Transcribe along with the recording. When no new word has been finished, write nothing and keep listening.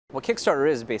What Kickstarter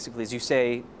is basically is you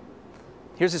say,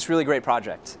 here's this really great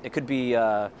project. It could be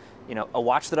a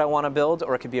watch that I want to build,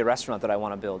 or it could be a restaurant that I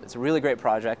want to build. It's a really great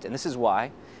project, and this is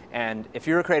why. And if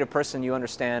you're a creative person, you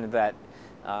understand that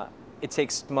it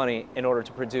takes money in order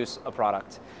to produce a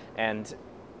product. And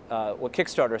what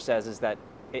Kickstarter says is that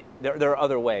there are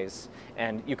other ways,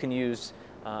 and you can use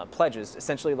pledges,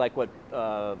 essentially like what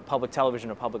public television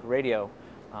or public radio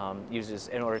uses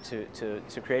in order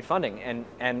to create funding.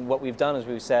 And what we've done is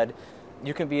we've said,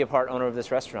 you can be a part owner of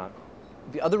this restaurant.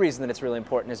 The other reason that it's really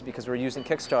important is because we're using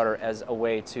Kickstarter as a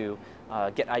way to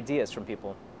get ideas from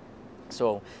people.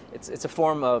 So it's a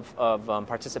form of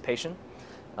participation.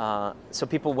 So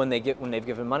people, when they've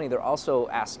given money, they're also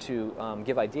asked to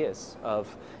give ideas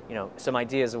of, some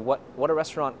ideas of what a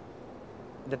restaurant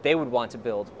that they would want to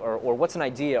build, or what's an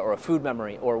idea, or a food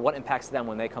memory, or what impacts them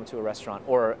when they come to a restaurant,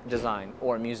 or design,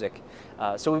 or music.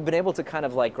 So we've been able to kind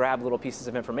of like grab little pieces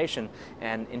of information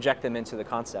and inject them into the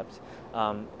concept.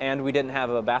 And we didn't have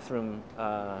a bathroom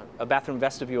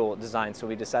vestibule design, so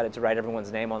we decided to write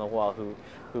everyone's name on the wall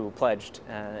who pledged.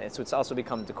 So it's also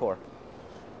become decor.